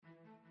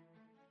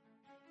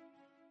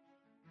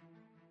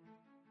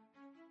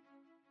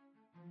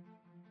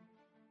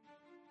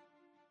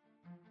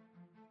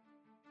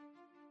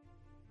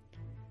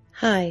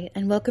Hi,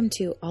 and welcome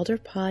to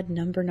Alderpod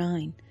number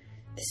 9.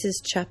 This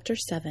is Chapter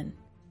 7,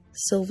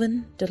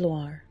 Sylvan de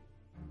Loire.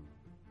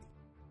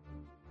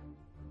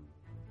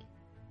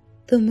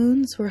 The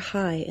moons were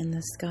high in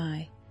the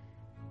sky.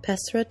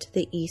 Pesra to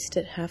the east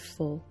at half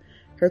full,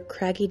 her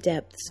craggy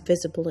depths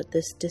visible at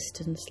this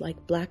distance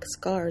like black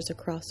scars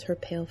across her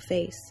pale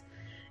face,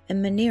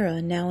 and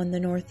Manira now in the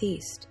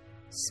northeast,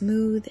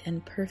 smooth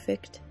and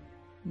perfect,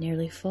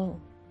 nearly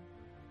full.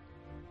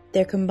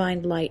 Their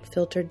combined light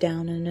filtered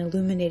down and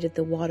illuminated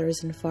the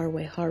waters in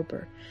faraway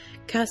harbor,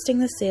 casting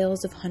the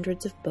sails of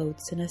hundreds of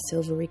boats in a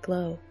silvery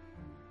glow.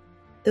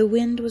 The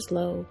wind was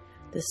low,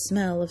 the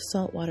smell of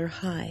salt water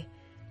high,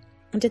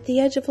 and at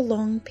the edge of a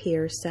long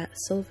pier sat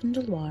Sylvan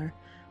de Loire,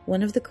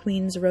 one of the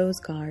Queen's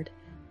Rose Guard,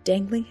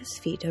 dangling his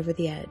feet over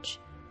the edge,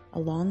 a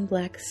long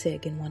black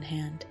cig in one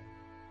hand.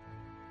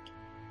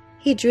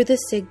 He drew the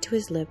cig to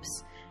his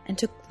lips and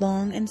took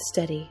long and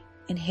steady,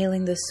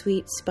 inhaling the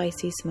sweet,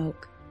 spicy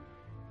smoke.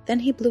 Then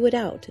he blew it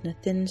out in a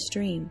thin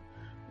stream,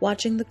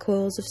 watching the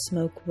coils of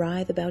smoke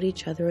writhe about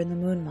each other in the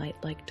moonlight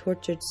like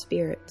tortured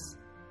spirits.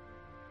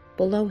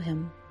 Below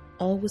him,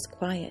 all was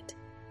quiet.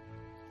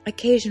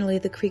 Occasionally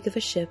the creak of a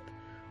ship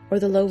or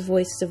the low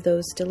voices of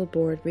those still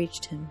aboard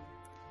reached him.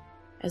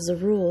 As a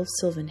rule,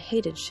 Sylvan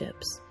hated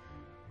ships,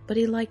 but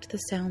he liked the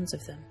sounds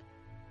of them,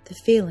 the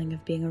feeling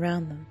of being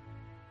around them.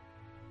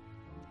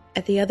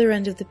 At the other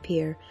end of the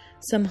pier,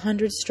 some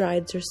 100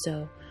 strides or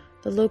so,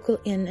 the local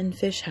inn and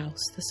fish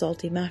house, the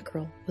Salty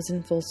Mackerel, was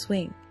in full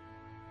swing.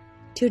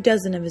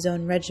 24 of his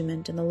own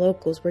regiment and the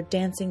locals were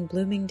dancing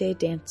blooming day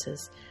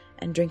dances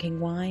and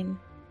drinking wine,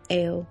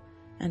 ale,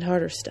 and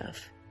harder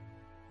stuff.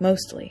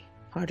 Mostly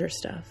harder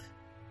stuff.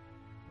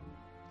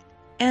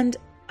 And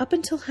up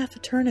until half a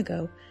turn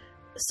ago,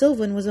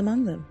 Sylvan was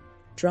among them,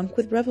 drunk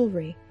with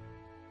revelry.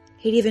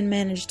 He'd even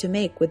managed to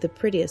make with the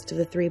prettiest of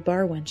the 3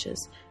 bar wenches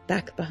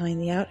back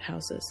behind the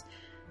outhouses.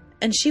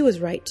 And she was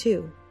right,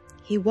 too.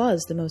 He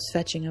was the most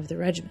fetching of the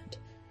regiment.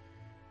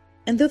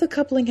 And though the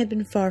coupling had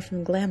been far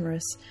from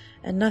glamorous,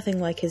 and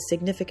nothing like his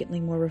significantly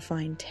more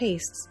refined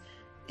tastes,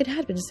 it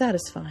had been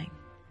satisfying,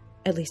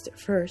 at least at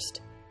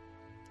first.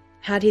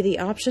 Had he the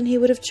option, he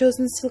would have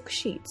chosen silk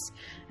sheets,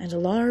 and a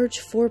large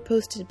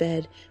 4-posted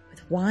bed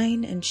with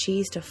wine and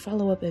cheese to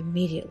follow up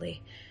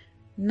immediately,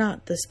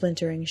 not the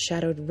splintering,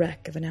 shadowed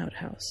wreck of an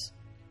outhouse.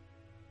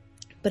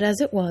 But as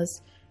it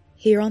was,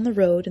 here on the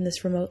road in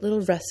this remote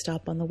little rest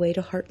stop on the way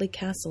to Hartley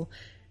Castle,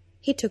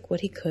 he took what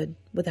he could,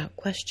 without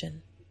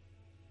question.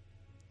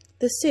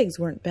 The cigs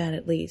weren't bad,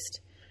 at least.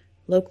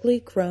 Locally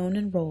grown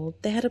and rolled,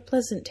 they had a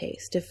pleasant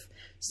taste, if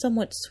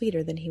somewhat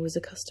sweeter than he was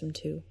accustomed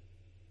to.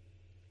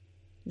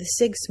 The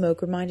cig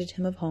smoke reminded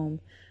him of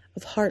home,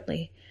 of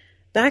Hartley,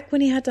 back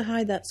when he had to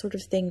hide that sort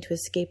of thing to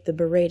escape the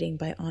berating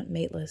by Aunt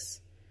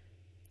Mateless.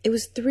 It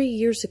was 3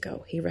 years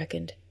ago, he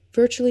reckoned,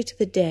 virtually to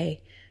the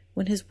day,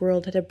 when his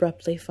world had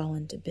abruptly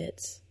fallen to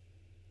bits.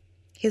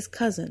 His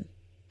cousin,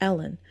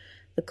 Ellen,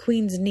 the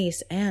Queen's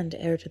niece and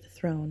heir to the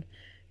throne,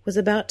 was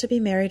about to be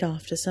married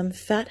off to some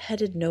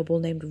fat-headed noble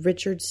named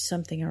Richard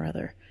something or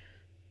other.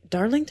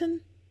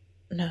 Darlington?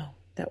 No,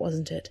 that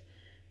wasn't it.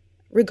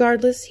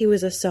 Regardless, he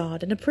was a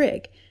sod and a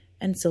prig,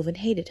 and Sylvan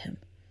hated him.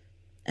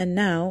 And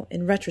now,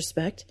 in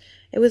retrospect,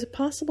 it was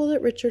possible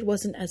that Richard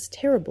wasn't as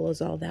terrible as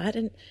all that,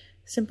 and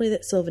simply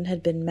that Sylvan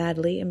had been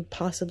madly,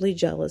 impossibly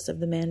jealous of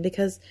the man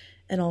because,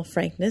 in all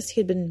frankness,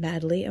 he had been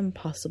madly,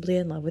 impossibly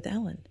in love with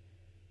Ellen.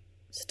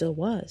 Still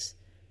was.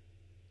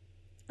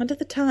 And at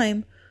the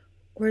time,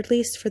 or at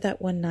least for that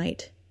one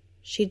night,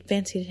 she'd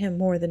fancied him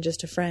more than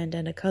just a friend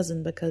and a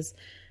cousin because,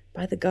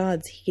 by the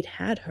gods, he'd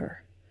had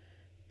her.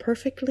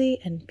 Perfectly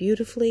and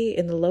beautifully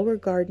in the lower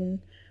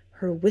garden,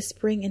 her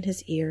whispering in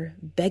his ear,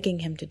 begging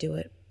him to do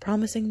it,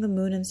 promising the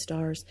moon and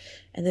stars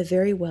and the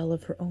very well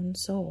of her own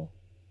soul.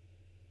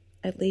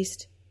 At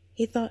least,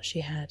 he thought she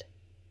had.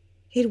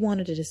 He'd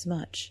wanted it as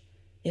much,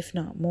 if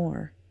not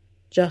more,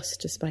 just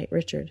to spite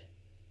Richard.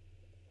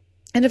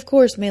 And of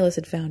course Mateless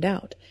had found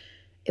out.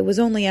 It was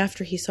only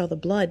after he saw the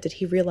blood that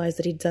he realized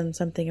that he'd done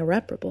something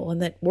irreparable, and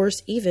that,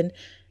 worse even,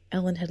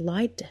 Ellen had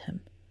lied to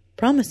him,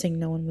 promising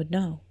no one would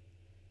know.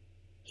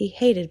 He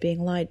hated being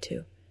lied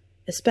to,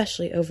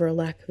 especially over a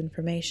lack of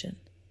information.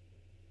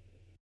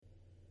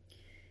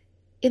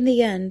 In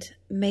the end,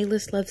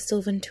 Mateless loved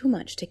Sylvan too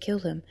much to kill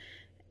him,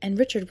 and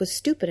Richard was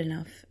stupid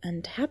enough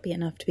and happy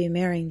enough to be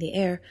marrying the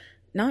heir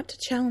not to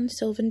challenge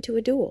Sylvan to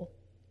a duel,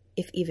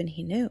 if even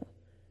he knew.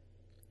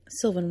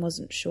 Sylvan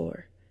wasn't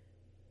sure.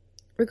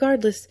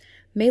 Regardless,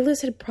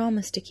 Mateless had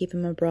promised to keep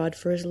him abroad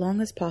for as long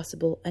as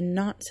possible and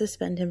not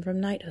suspend him from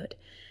knighthood,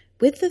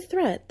 with the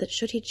threat that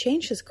should he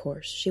change his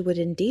course, she would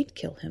indeed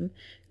kill him,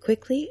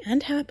 quickly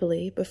and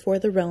happily, before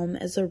the realm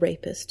as a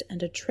rapist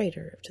and a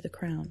traitor to the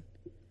crown.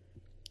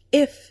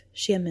 If,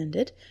 she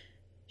amended,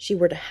 she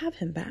were to have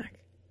him back,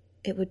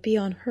 it would be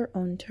on her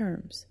own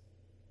terms.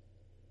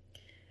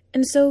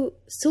 And so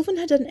Sylvan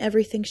had done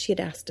everything she had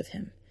asked of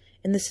him,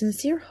 in the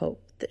sincere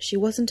hope that she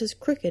wasn't as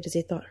crooked as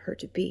he thought her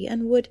to be,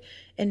 and would,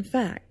 in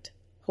fact,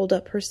 hold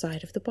up her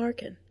side of the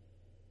bargain.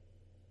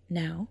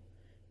 Now,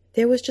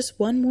 There was just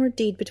one more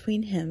deed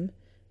between him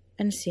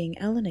and seeing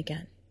Ellen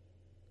again.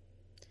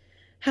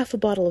 Half a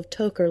bottle of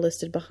Toker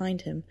listed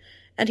behind him,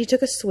 and he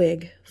took a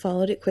swig,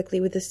 followed it quickly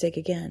with the cig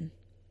again.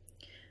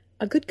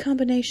 A good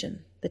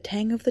combination, the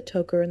tang of the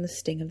Toker and the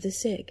sting of the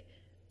cig.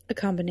 A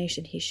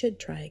combination he should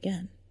try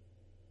again.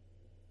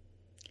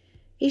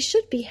 He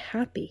should be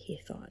happy, he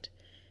thought.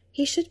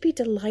 He should be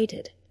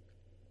delighted.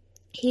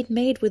 He'd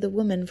made with a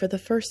woman for the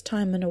first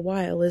time in a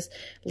while, as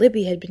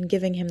Libby had been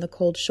giving him the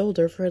cold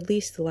shoulder for at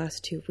least the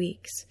last 2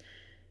 weeks.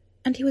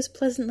 And he was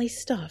pleasantly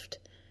stuffed,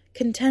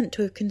 content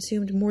to have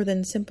consumed more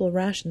than simple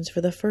rations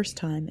for the first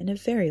time in a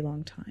very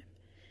long time.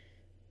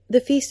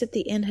 The feast at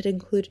the inn had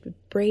included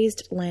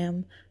braised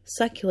lamb,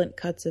 succulent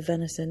cuts of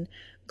venison,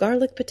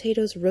 garlic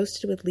potatoes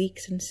roasted with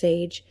leeks and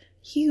sage,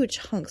 huge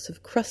hunks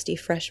of crusty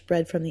fresh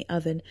bread from the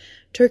oven,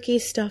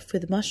 turkeys stuffed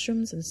with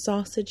mushrooms and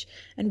sausage,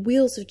 and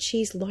wheels of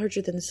cheese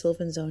larger than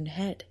Sylvan's own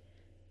head.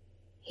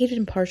 He'd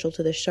been partial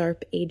to the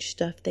sharp, aged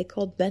stuff they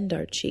called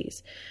Bendard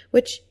cheese,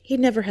 which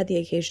he'd never had the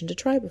occasion to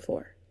try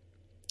before.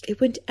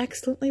 It went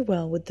excellently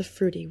well with the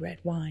fruity red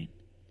wine.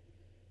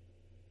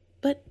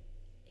 But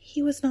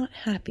he was not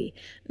happy,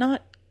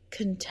 not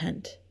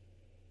content,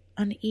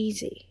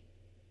 uneasy.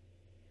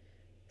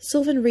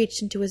 Sylvan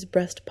reached into his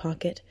breast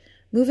pocket,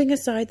 moving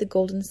aside the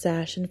golden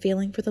sash and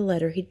feeling for the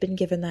letter he'd been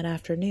given that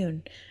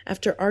afternoon,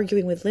 after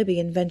arguing with Libby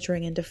and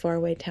venturing into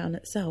Faraway Town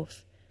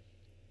itself.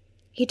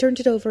 He turned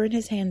it over in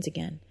his hands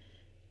again.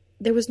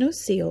 There was no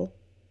seal,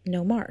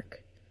 no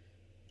mark.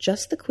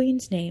 Just the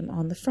Queen's name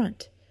on the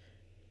front.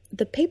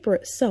 The paper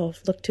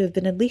itself looked to have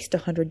been at least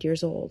 100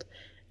 years old,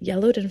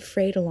 yellowed and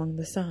frayed along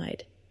the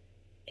side.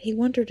 He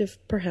wondered if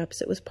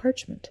perhaps it was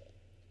parchment.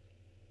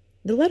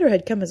 The letter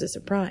had come as a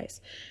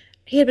surprise.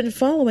 He had been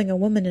following a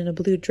woman in a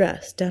blue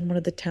dress down one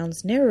of the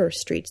town's narrower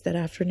streets that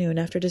afternoon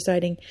after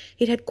deciding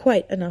he'd had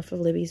quite enough of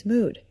Libby's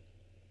mood.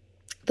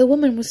 The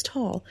woman was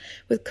tall,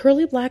 with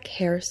curly black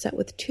hair set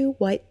with 2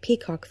 white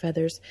peacock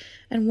feathers,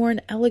 and wore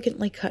an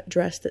elegantly cut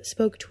dress that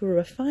spoke to a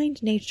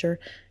refined nature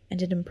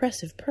and an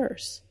impressive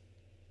purse.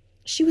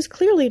 She was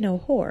clearly no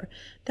whore,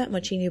 that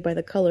much he knew by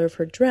the color of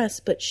her dress,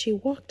 but she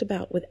walked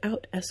about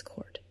without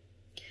escort.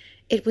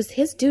 It was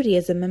his duty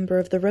as a member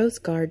of the Rose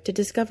Guard to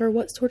discover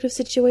what sort of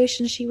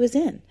situation she was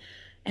in,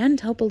 and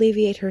help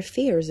alleviate her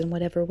fears in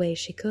whatever way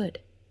she could.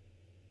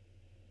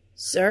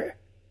 "Sir?"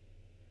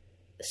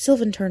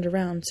 Sylvan turned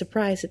around,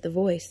 surprised at the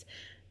voice.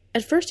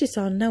 At first he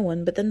saw no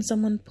one, but then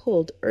someone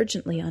pulled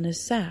urgently on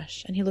his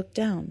sash, and he looked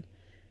down.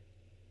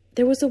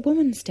 There was a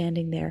woman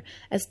standing there,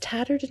 as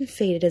tattered and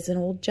faded as an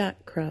old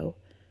Jack Crow.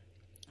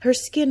 Her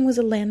skin was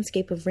a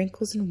landscape of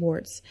wrinkles and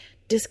warts,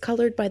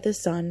 discolored by the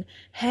sun,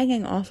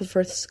 hanging off of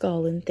her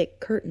skull in thick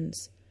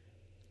curtains.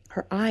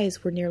 Her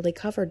eyes were nearly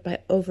covered by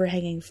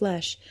overhanging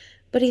flesh,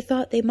 but he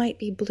thought they might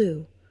be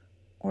blue,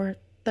 or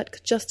that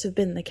could just have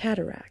been the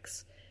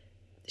cataracts.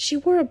 She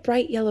wore a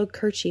bright yellow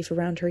kerchief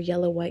around her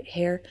yellow-white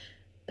hair,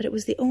 but it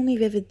was the only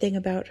vivid thing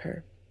about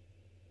her.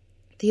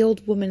 The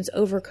old woman's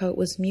overcoat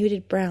was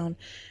muted brown,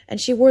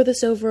 and she wore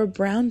this over a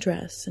brown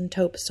dress and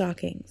taupe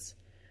stockings.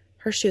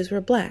 Her shoes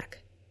were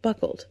black,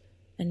 buckled,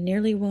 and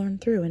nearly worn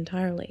through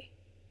entirely.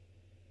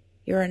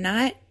 "You're a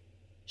knight?"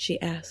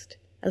 she asked,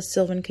 as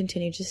Sylvan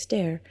continued to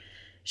stare.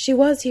 She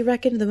was, he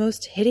reckoned, the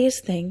most hideous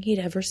thing he'd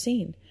ever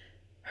seen.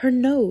 Her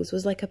nose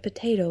was like a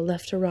potato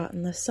left to rot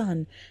in the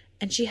sun,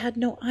 and she had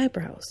no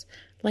eyebrows,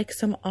 like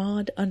some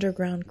odd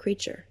underground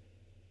creature.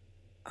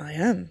 "I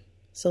am,"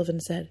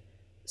 Sylvan said.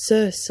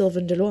 "Sir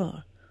Sylvan de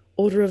Loire,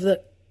 Order of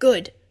the—"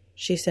 "Good,"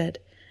 she said,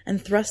 and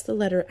thrust the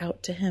letter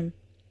out to him.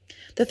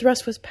 The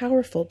thrust was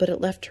powerful, but it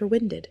left her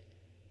winded.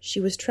 She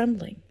was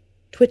trembling,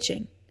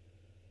 twitching.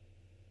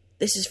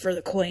 "This is for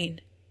the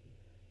Queen."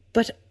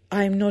 "But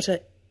I'm not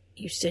a—"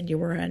 "You said you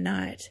were a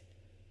knight."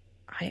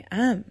 "I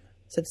am,"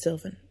 said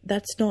Sylvan.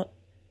 "That's not—"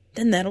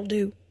 "Then that'll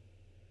do."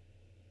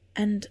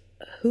 "And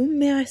whom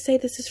may I say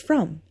this is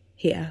from?"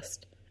 he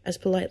asked, as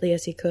politely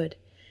as he could.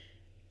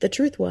 The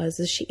truth was,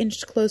 as she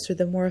inched closer,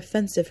 the more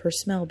offensive her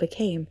smell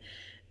became.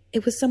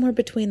 It was somewhere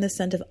between the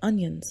scent of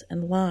onions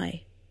and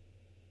lye.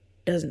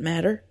 "Doesn't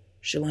matter.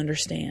 She'll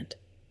understand."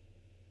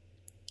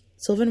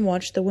 Sylvan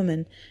watched the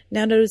woman,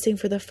 now noticing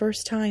for the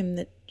first time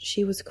that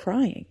she was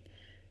crying.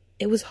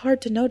 It was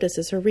hard to notice,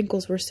 as her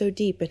wrinkles were so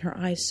deep and her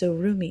eyes so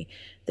rheumy,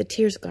 the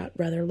tears got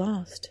rather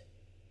lost.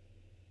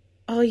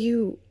 Are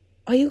you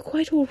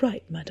quite all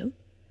right, madam?"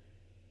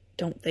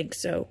 "Don't think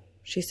so,"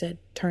 she said,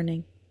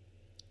 turning.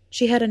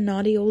 She had a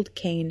knotty old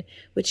cane,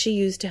 which she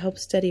used to help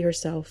steady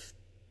herself.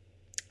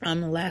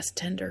 "I'm the last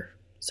tender,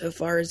 so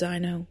far as I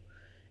know,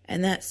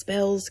 and that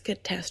spells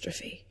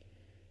catastrophe.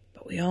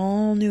 But we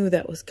all knew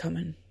that was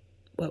coming,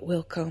 what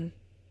will come.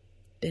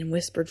 Been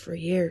whispered for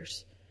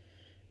years.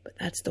 But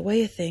that's the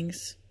way of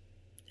things,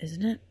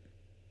 isn't it?"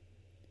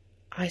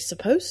 "I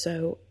suppose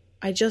so.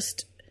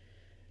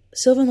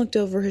 Sylvan looked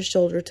over his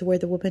shoulder to where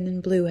the woman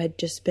in blue had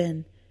just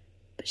been,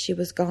 but she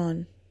was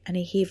gone, and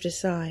he heaved a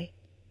sigh.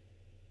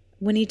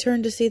 When he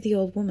turned to see the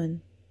old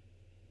woman,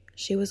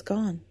 she was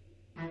gone.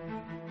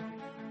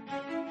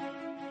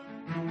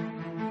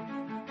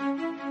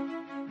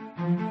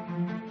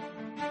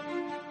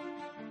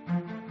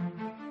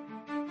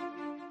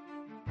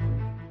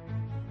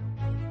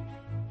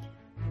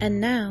 And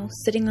now,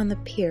 sitting on the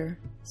pier,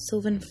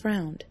 Sylvan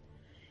frowned.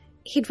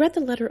 He'd read the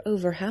letter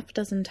over 6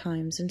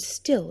 times, and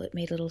still it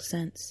made little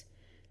sense.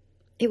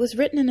 It was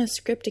written in a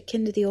script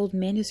akin to the old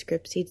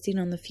manuscripts he'd seen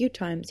on the few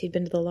times he'd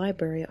been to the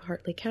library at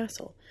Hartley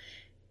Castle.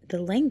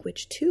 The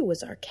language, too,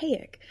 was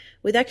archaic,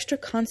 with extra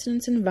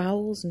consonants and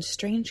vowels and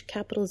strange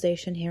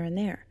capitalization here and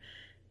there.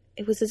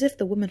 It was as if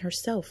the woman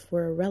herself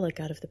were a relic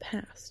out of the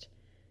past.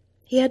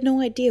 He had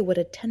no idea what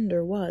a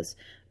tender was,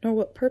 nor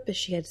what purpose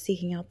she had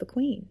seeking out the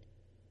Queen.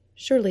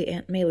 Surely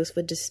Aunt Malus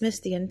would dismiss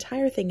the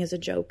entire thing as a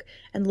joke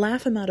and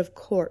laugh him out of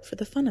court for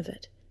the fun of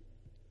it.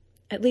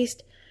 At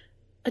least,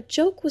 a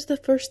joke was the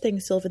first thing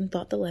Sylvan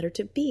thought the letter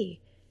to be.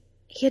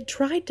 He had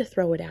tried to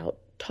throw it out,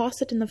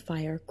 toss it in the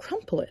fire,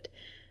 crumple it,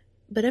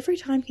 but every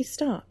time he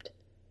stopped.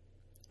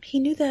 He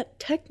knew that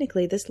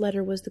technically this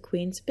letter was the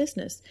Queen's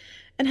business,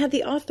 and had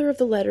the author of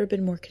the letter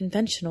been more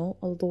conventional,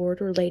 a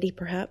lord or lady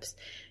perhaps,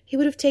 he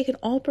would have taken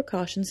all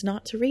precautions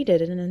not to read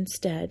it and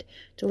instead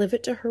deliver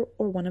it to her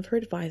or one of her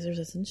advisers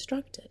as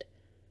instructed.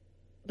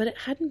 But it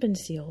hadn't been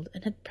sealed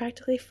and had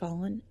practically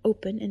fallen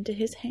open into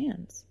his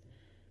hands.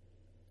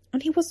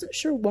 And he wasn't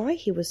sure why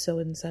he was so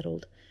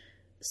unsettled.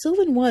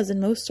 Sylvan was, in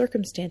most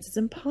circumstances,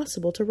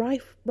 impossible to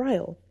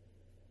rile.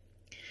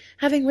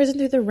 Having risen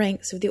through the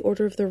ranks of the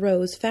Order of the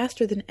Rose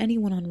faster than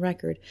anyone on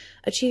record,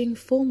 achieving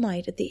full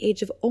knight at the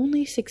age of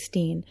only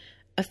 16,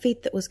 a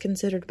feat that was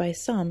considered by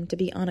some to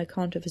be on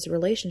account of his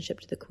relationship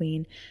to the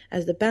Queen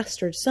as the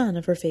bastard son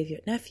of her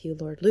favourite nephew,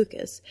 Lord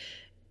Lucas,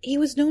 he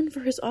was known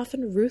for his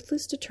often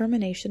ruthless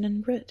determination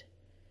and grit.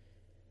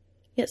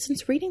 Yet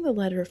since reading the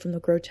letter from the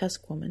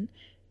grotesque woman,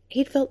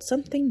 he'd felt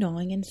something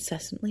gnawing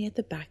incessantly at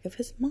the back of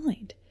his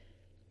mind.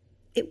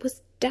 It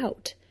was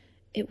doubt.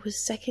 It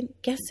was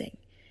second-guessing.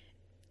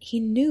 He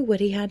knew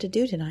what he had to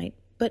do tonight,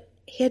 but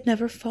he had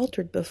never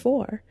faltered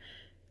before.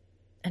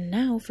 And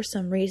now, for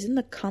some reason,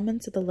 the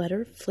comments of the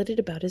letter flitted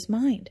about his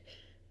mind,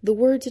 the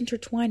words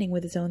intertwining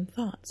with his own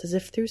thoughts, as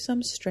if through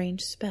some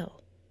strange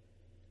spell.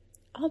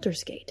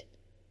 Aldersgate.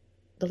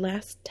 The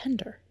last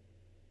tender.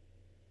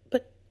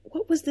 But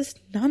what was this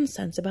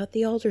nonsense about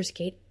the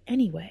Aldersgate,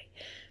 anyway?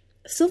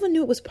 Sylvan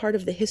knew it was part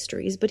of the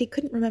histories, but he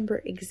couldn't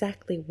remember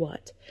exactly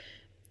what.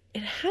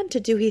 It had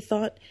to do, he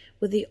thought,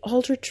 with the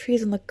alder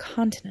trees on the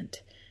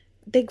continent.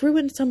 They grew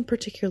in some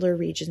particular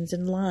regions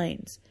in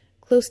lines,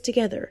 close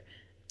together,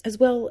 as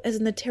well as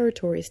in the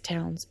territories'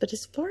 towns, but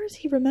as far as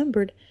he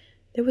remembered,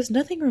 there was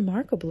nothing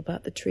remarkable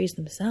about the trees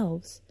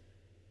themselves.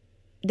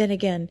 Then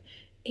again,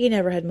 he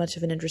never had much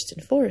of an interest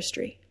in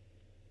forestry.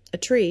 A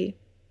tree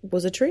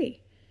was a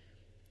tree.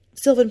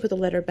 Sylvan put the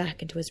letter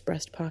back into his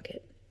breast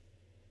pocket.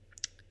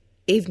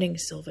 "Evening,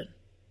 Sylvan."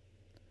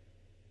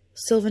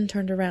 Sylvan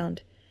turned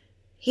around.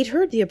 He'd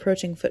heard the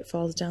approaching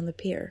footfalls down the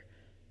pier,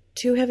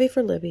 too heavy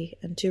for Libby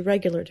and too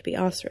regular to be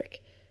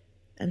Osric,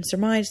 and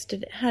surmised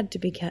it had to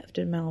be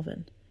Captain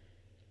Malvin.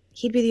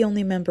 He'd be the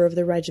only member of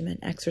the regiment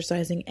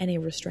exercising any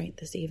restraint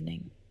this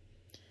evening.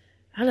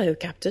 "Hello,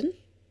 Captain."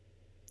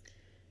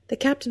 The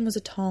captain was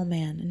a tall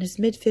man, in his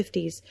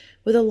mid-50s,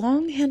 with a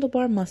long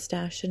handlebar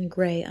mustache and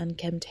grey,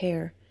 unkempt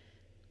hair.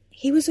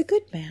 He was a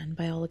good man,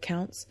 by all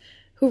accounts,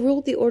 who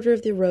ruled the Order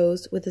of the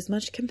Rose with as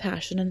much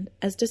compassion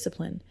as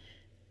discipline.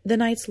 The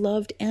knights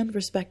loved and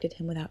respected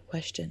him without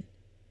question.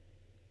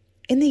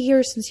 In the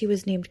years since he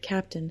was named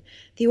captain,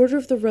 the Order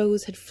of the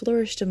Rose had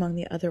flourished among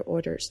the other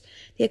orders,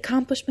 the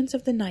accomplishments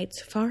of the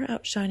knights far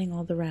outshining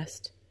all the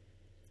rest.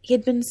 He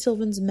had been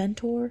Sylvan's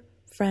mentor,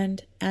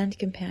 friend, and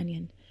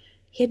companion.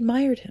 He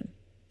admired him,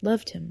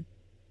 loved him,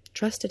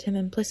 trusted him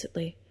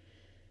implicitly,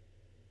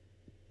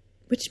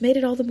 which made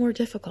it all the more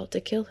difficult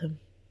to kill him.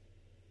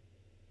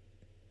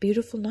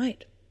 "Beautiful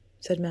night,"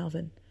 said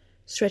Malvin,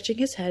 stretching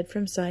his head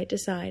from side to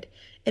side,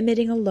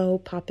 emitting a low,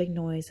 popping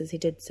noise as he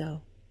did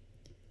so.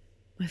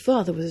 "My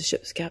father was a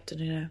ship's captain,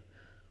 you know.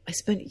 I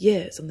spent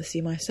years on the sea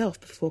myself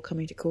before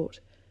coming to court.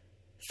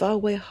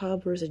 Farway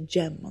Harbour is a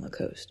gem on the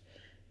coast.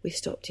 We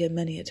stopped here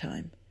many a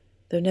time,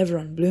 though never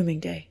on Blooming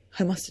Day.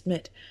 I must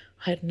admit,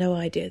 I had no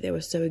idea they were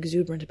so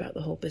exuberant about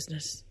the whole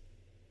business."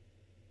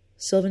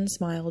 Sylvan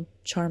smiled,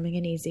 charming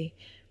and easy.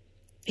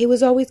 He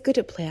was always good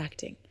at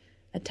play-acting,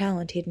 a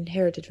talent he had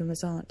inherited from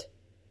his aunt.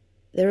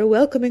 "They're a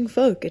welcoming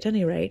folk, at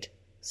any rate,"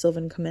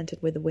 Sylvan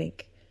commented with a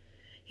wink.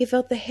 He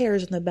felt the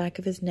hairs on the back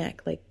of his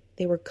neck like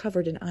they were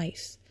covered in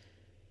ice.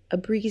 A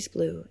breeze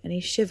blew, and he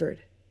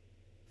shivered.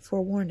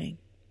 Forewarning.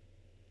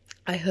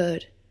 "I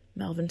heard,"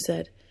 Malvin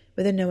said,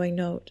 with a knowing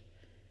note.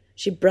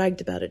 "She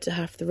bragged about it to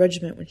half the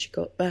regiment when she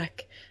got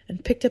back,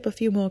 and picked up a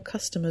few more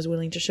customers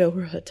willing to show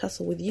her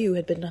tussle with you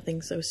had been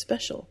nothing so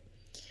special."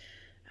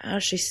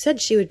 She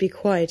said she would be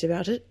quiet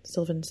about it,"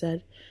 Sylvan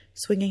said,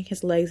 swinging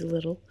his legs a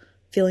little,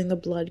 feeling the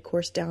blood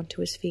course down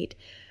to his feet.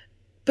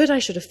 "But I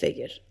should have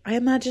figured. I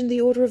imagine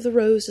the Order of the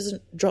Rose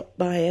doesn't drop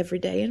by every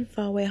day in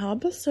Farway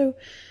Harbour, so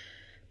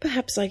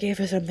perhaps I gave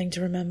her something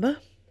to remember."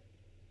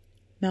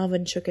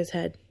 Malvin shook his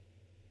head.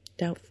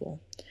 "Doubtful.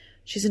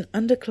 She's an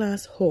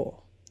underclass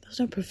whore. There's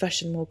no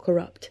profession more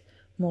corrupt,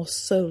 more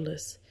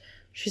soulless.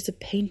 She's a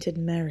painted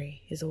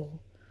Mary, is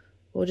all.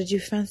 Or did you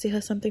fancy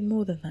her something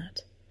more than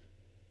that?"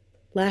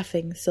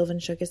 Laughing, Sylvan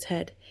shook his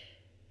head.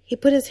 He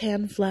put his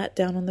hand flat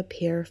down on the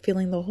pier,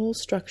 feeling the whole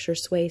structure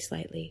sway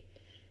slightly.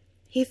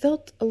 He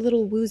felt a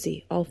little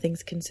woozy, all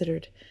things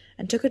considered,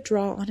 and took a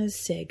draw on his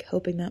cig,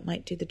 hoping that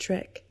might do the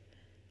trick.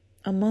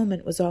 A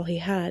moment was all he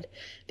had,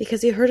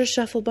 because he heard a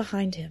shuffle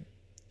behind him,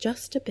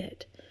 just a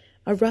bit,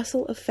 a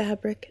rustle of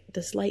fabric,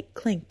 the slight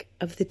clink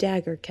of the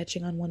dagger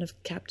catching on one of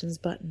the captain's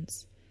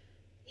buttons.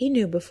 He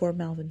knew before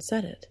Malvin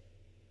said it.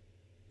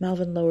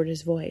 Malvin lowered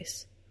his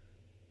voice.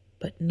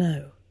 "But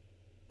no,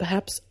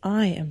 perhaps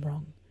I am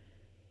wrong.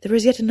 There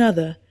is yet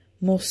another,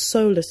 more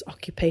soulless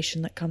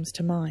occupation that comes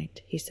to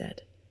mind," he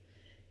said.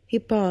 He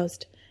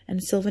paused,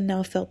 and Sylvan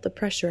now felt the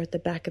pressure at the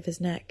back of his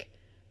neck.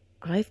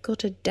 "I've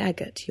got a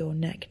dagger to your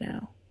neck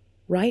now,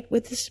 right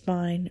where the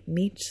spine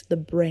meets the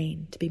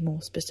brain, to be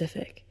more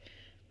specific.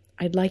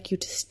 I'd like you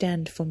to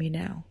stand for me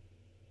now,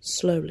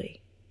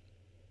 slowly."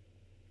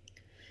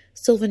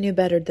 Sylvan knew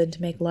better than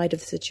to make light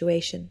of the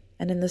situation,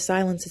 and in the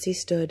silence as he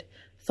stood,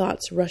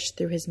 thoughts rushed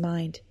through his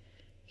mind.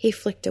 He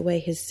flicked away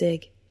his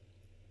cig.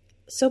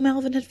 So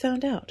Malvin had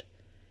found out.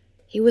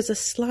 He was a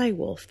sly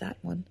wolf, that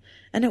one,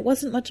 and it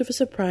wasn't much of a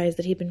surprise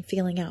that he'd been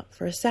feeling out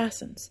for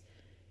assassins.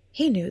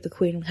 He knew the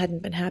Queen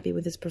hadn't been happy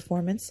with his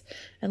performance,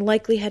 and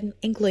likely had an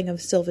inkling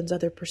of Sylvan's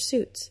other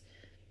pursuits.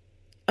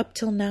 Up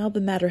till now the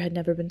matter had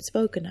never been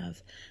spoken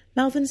of.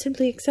 Malvin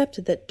simply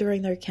accepted that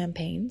during their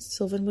campaigns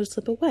Sylvan would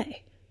slip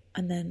away,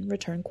 and then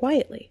return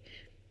quietly.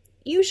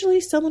 Usually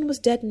someone was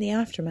dead in the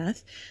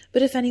aftermath,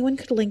 but if anyone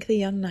could link the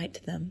young knight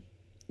to them,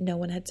 no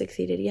one had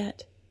succeeded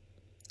yet.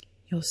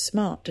 "You're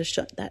smart to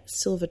shut that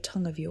silver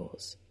tongue of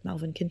yours,"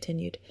 Malvin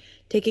continued,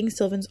 taking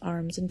Sylvan's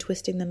arms and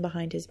twisting them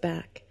behind his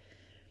back.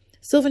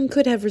 Sylvan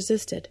could have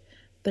resisted,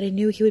 but he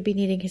knew he would be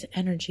needing his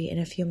energy in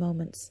a few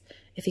moments,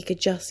 if he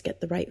could just get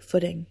the right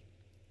footing.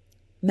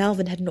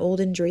 Malvin had an old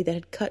injury that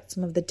had cut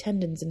some of the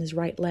tendons in his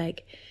right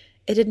leg.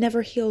 It had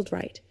never healed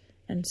right,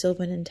 and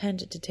Sylvan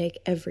intended to take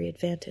every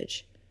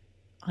advantage.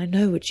 "I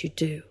know what you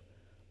do.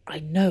 I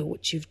know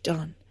what you've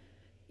done.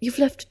 You've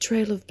left a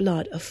trail of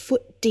blood a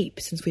foot deep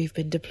since we've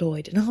been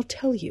deployed, and I'll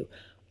tell you,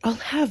 I'll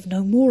have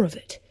no more of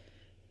it.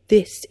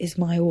 This is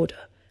my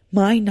order,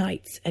 my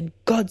knights, and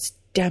God's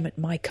damn it,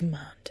 my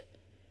command."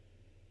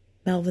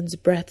 Malvin's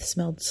breath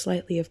smelled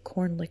slightly of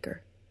corn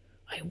liquor.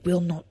 "I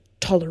will not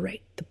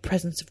tolerate the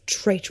presence of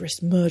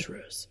traitorous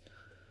murderers."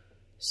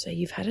 "So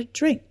you've had a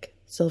drink,"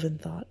 Sylvan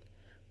thought.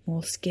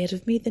 "More scared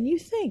of me than you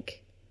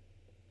think."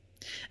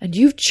 "And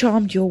you've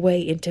charmed your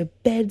way into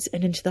beds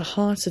and into the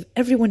hearts of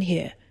everyone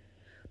here.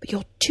 But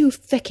you're too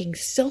fecking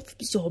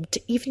self-absorbed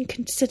to even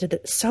consider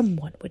that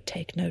someone would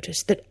take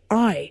notice, that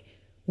I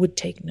would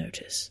take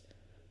notice.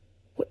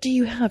 What do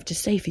you have to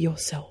say for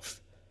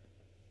yourself?"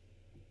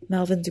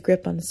 Malvin's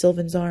grip on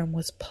Sylvan's arm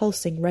was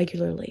pulsing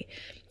regularly,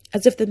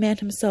 as if the man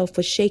himself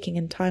was shaking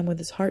in time with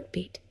his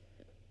heartbeat.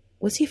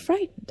 Was he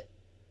frightened?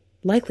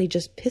 Likely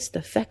just pissed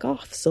the feck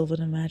off,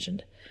 Sylvan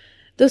imagined.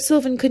 Though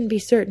Sylvan couldn't be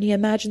certain, he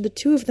imagined the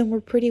two of them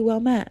were pretty well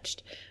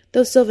matched,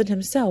 though Sylvan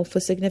himself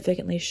was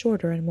significantly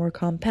shorter and more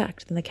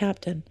compact than the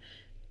captain,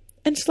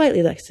 and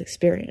slightly less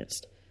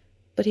experienced,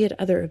 but he had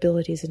other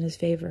abilities in his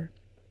favor.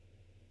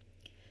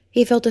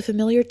 He felt a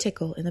familiar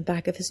tickle in the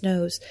back of his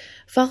nose,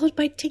 followed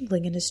by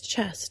tingling in his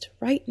chest,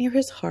 right near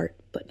his heart,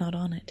 but not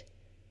on it.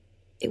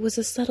 It was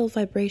a subtle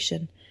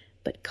vibration,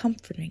 but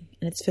comforting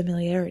in its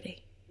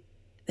familiarity.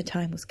 The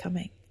time was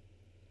coming.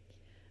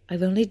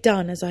 "I've only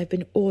done as I've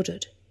been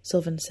ordered,"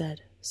 Sylvan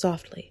said,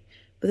 softly,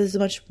 with as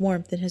much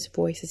warmth in his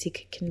voice as he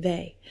could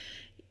convey.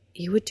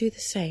 "You would do the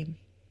same."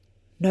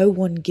 "No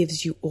one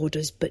gives you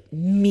orders but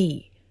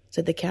me,"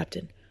 said the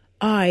captain.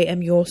 "I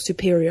am your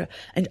superior,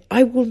 and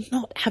I will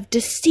not have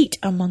deceit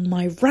among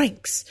my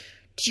ranks.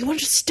 Do you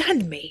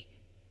understand me?"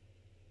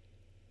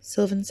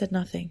 Sylvan said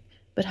nothing,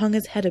 but hung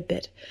his head a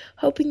bit,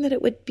 hoping that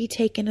it would be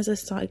taken as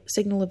a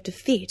signal of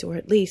defeat, or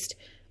at least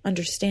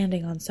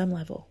understanding on some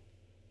level.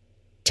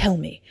 "Tell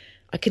me.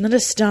 I can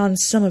understand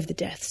some of the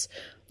deaths.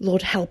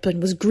 Lord Halpern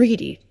was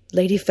greedy.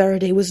 Lady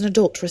Faraday was an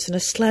adulteress and a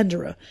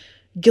slanderer.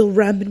 Gil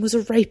Rambin was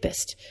a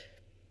rapist.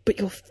 But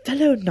your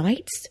fellow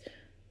knights?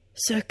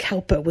 Sir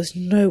Cowper was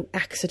no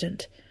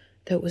accident,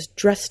 though it was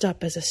dressed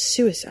up as a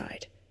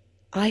suicide.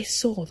 I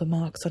saw the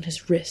marks on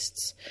his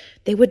wrists.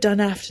 They were done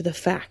after the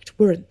fact,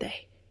 weren't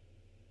they?"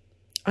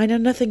 "I know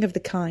nothing of the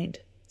kind,"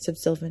 said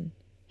Sylvan,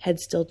 head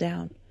still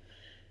down.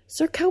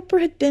 Sir Cowper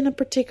had been a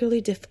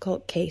particularly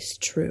difficult case,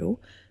 true,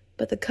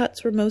 but the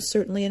cuts were most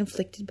certainly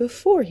inflicted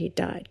before he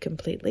died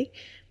completely.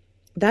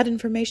 That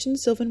information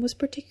Sylvan was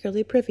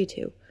particularly privy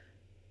to.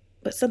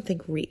 But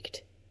something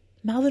reeked.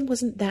 Malvin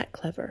wasn't that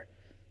clever.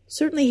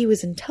 Certainly he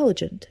was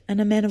intelligent, and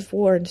a man of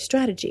war and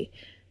strategy,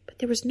 but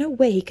there was no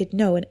way he could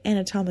know an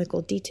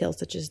anatomical detail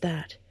such as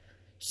that.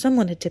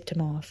 Someone had tipped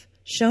him off,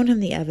 shown him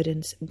the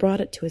evidence, brought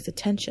it to his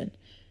attention,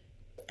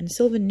 and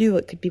Sylvan knew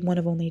it could be one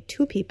of only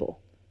two people,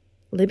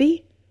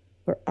 Libby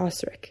or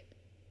Osric,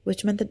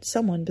 which meant that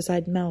someone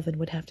beside Malvin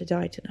would have to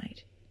die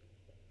tonight.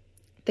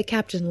 The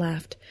captain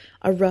laughed,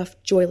 a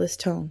rough, joyless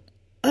tone.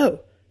 "Oh,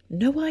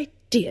 no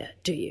idea,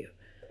 do you?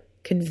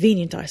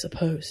 Convenient, I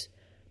suppose.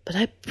 But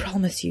I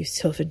promise you,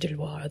 Sylvan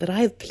Deloire, that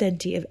I have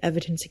plenty of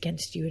evidence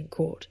against you in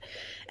court,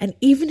 and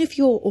even if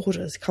your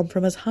orders come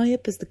from as high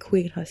up as the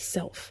Queen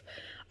herself,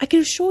 I can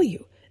assure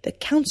you that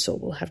counsel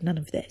will have none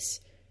of this.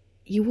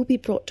 You will be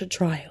brought to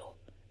trial,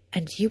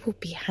 and you will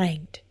be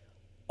hanged,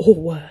 or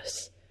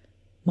worse.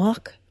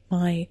 Mark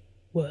my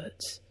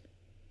words."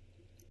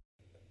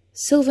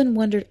 Sylvan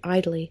wondered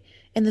idly,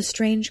 in the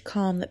strange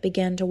calm that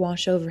began to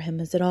wash over him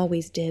as it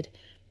always did,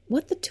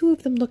 what the two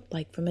of them looked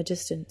like from a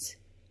distance.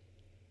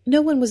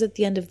 No one was at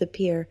the end of the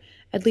pier,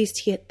 at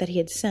least that he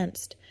had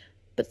sensed,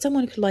 but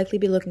someone could likely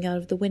be looking out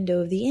of the window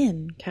of the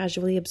inn,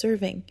 casually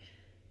observing.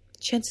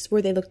 Chances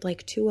were they looked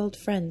like two old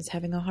friends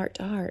having a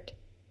heart-to-heart.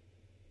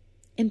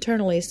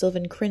 Internally,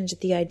 Sylvan cringed at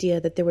the idea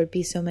that there would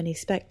be so many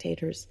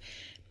spectators.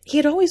 He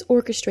had always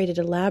orchestrated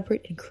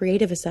elaborate and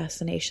creative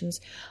assassinations,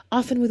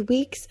 often with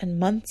weeks and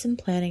months in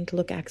planning to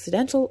look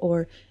accidental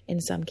or, in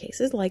some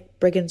cases, like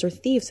brigands or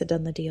thieves had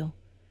done the deal.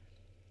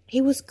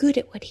 He was good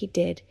at what he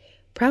did,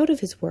 proud of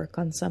his work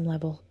on some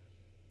level,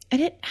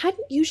 and it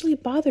hadn't usually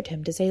bothered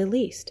him, to say the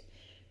least.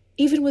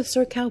 Even with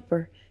Sir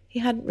Cowper, he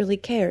hadn't really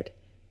cared.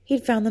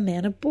 He'd found the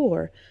man a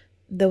bore,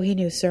 though he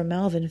knew Sir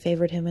Malvin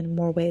favoured him in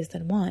more ways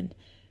than one.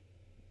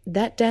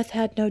 That death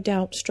had no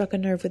doubt struck a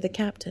nerve with the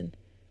captain.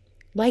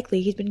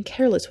 Likely he'd been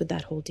careless with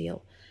that whole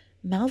deal.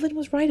 Malvin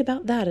was right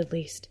about that, at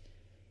least.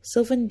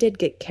 Sylvan did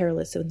get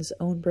careless in his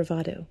own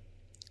bravado.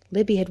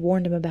 Libby had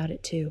warned him about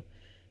it, too,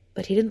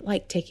 but he didn't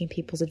like taking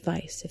people's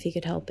advice, if he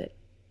could help it.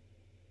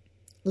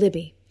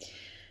 Libby.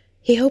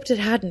 He hoped it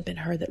hadn't been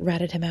her that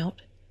ratted him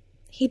out.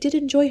 He did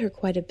enjoy her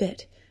quite a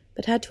bit,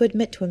 but had to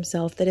admit to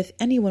himself that if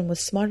anyone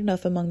was smart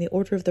enough among the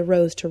Order of the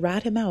Rose to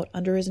rat him out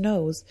under his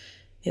nose,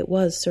 it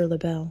was Sir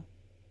Labelle.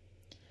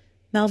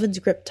 Malvin's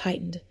grip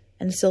tightened,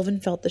 and Sylvan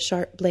felt the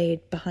sharp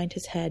blade behind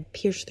his head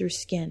pierce through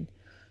skin.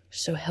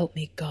 "So help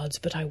me gods,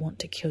 but I want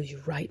to kill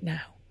you right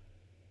now."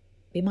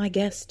 "Be my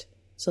guest,"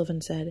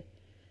 Sylvan said.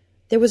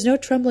 There was no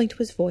trembling to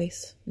his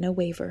voice, no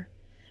waver.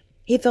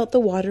 He felt the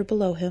water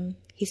below him,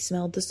 he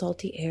smelled the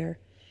salty air.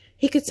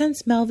 He could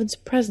sense Malvin's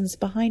presence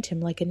behind him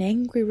like an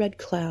angry red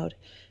cloud,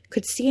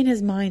 could see in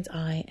his mind's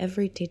eye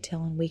every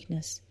detail and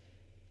weakness.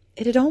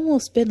 It had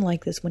almost been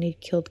like this when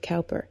he'd killed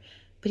Cowper,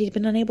 but he'd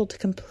been unable to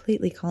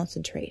completely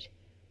concentrate.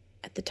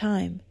 At the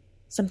time,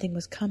 something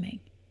was coming.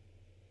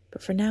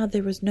 But for now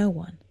there was no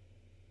one.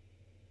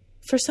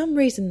 For some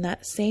reason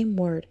that same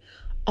word,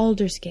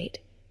 Aldersgate,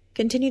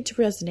 continued to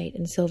resonate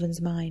in Sylvan's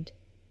mind.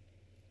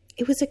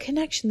 It was a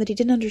connection that he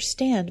didn't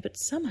understand, but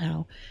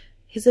somehow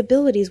his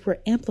abilities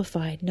were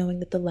amplified knowing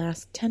that the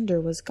last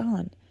tender was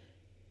gone.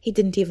 He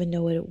didn't even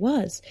know what it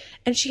was,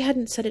 and she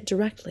hadn't said it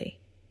directly.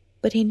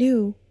 But he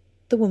knew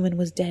the woman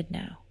was dead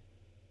now.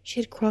 She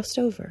had crossed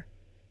over,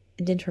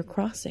 and in her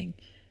crossing,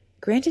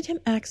 granted him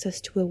access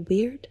to a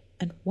weird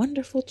and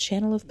wonderful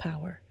channel of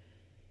power.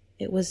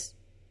 It was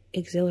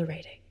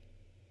exhilarating.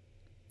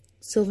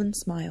 Sylvan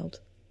smiled,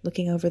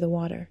 looking over the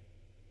water.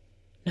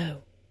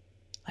 "No,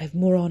 I have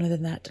more honor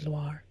than that,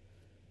 Deloire,"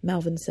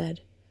 Malvin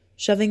said,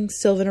 shoving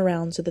Sylvan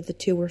around so that the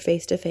two were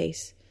face to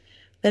face.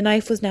 The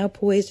knife was now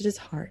poised at his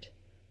heart,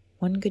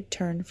 one good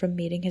turn from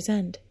meeting his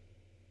end.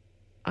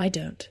 "I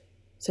don't,"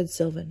 said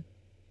Sylvan.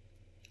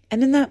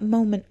 And in that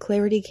moment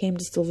clarity came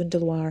to Sylvan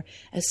Deloire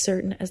as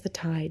certain as the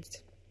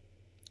tides.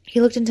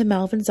 He looked into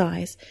Malvin's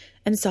eyes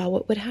and saw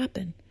what would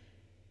happen.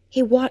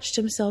 He watched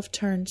himself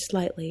turn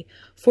slightly,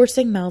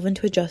 forcing Malvin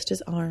to adjust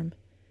his arm.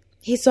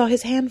 He saw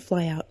his hand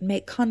fly out and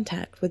make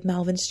contact with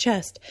Malvin's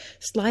chest,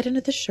 slide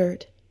under the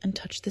shirt, and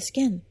touch the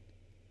skin.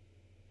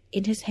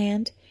 In his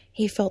hand,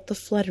 he felt the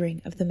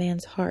fluttering of the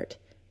man's heart,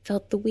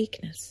 felt the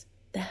weakness,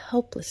 the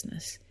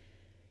helplessness.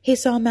 He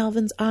saw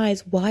Malvin's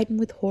eyes widen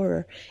with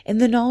horror, in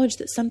the knowledge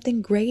that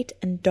something great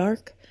and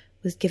dark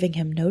was giving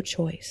him no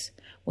choice,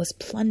 was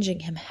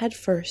plunging him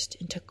headfirst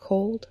into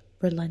cold,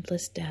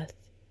 relentless death.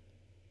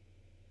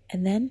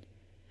 And then,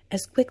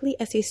 as quickly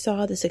as he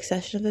saw the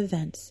succession of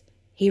events,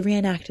 he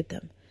reenacted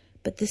them,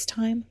 but this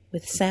time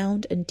with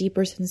sound and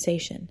deeper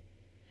sensation.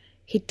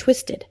 He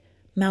twisted,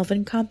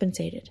 Malvin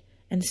compensated,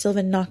 and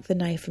Sylvan knocked the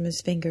knife from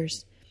his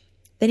fingers.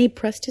 Then he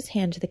pressed his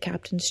hand to the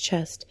captain's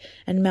chest,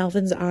 and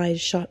Malvin's eyes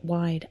shot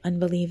wide,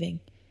 unbelieving.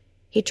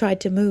 He tried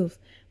to move,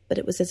 but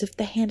it was as if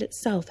the hand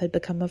itself had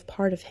become a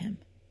part of him,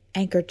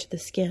 anchored to the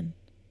skin.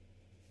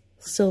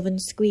 Sylvan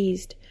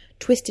squeezed,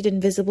 twisted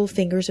invisible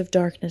fingers of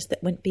darkness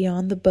that went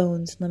beyond the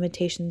bones and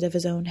limitations of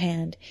his own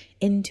hand,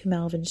 into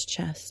Malvin's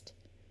chest.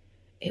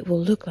 "It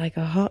will look like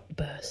a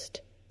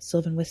heart-burst,"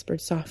 Sylvan whispered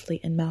softly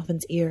in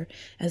Malvin's ear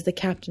as the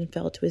captain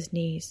fell to his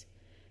knees.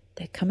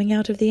 "They're coming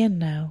out of the inn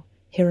now,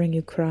 hearing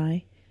you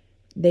cry.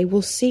 They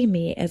will see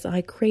me as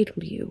I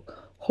cradle you,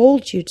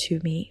 hold you to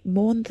me,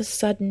 mourn the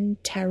sudden,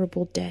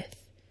 terrible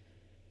death.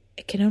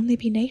 It can only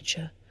be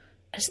nature,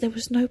 as there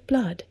was no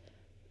blood,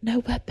 no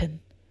weapon,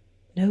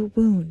 no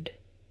wound.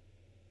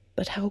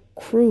 But how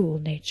cruel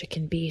nature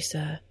can be,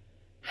 sir,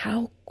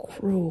 how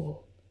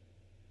cruel."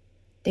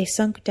 They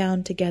sunk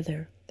down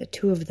together, the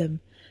two of them,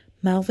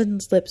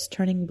 Malvin's lips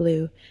turning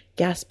blue,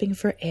 gasping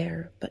for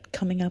air, but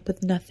coming up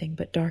with nothing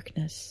but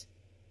darkness.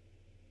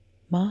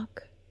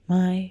 "Mark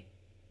My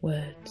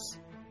words.